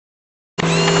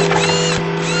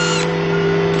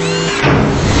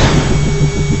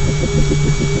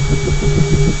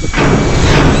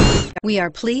We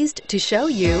are pleased to show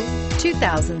you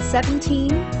 2017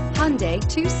 Hyundai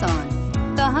Tucson.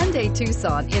 The Hyundai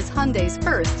Tucson is Hyundai's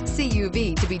first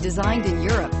CUV to be designed in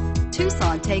Europe.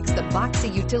 Tucson takes the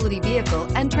boxy utility vehicle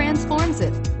and transforms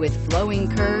it. With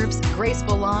flowing curves,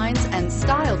 graceful lines, and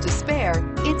style to spare,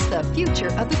 it's the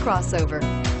future of the crossover.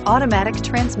 Automatic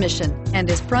transmission and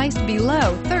is priced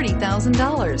below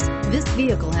 $30,000. This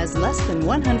vehicle has less than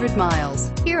 100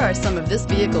 miles. Here are some of this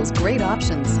vehicle's great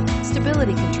options: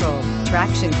 stability control,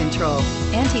 traction control,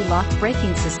 anti-lock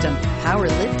braking system, power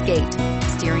lift gate,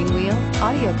 steering wheel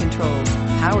audio controls,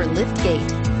 power lift gate,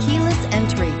 keyless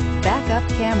entry, backup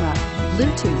camera,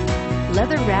 Bluetooth,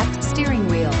 leather-wrapped steering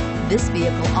wheel. This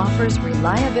vehicle offers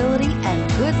reliability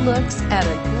and good looks at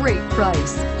a great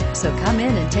price. So come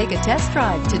in and take a test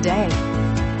drive today.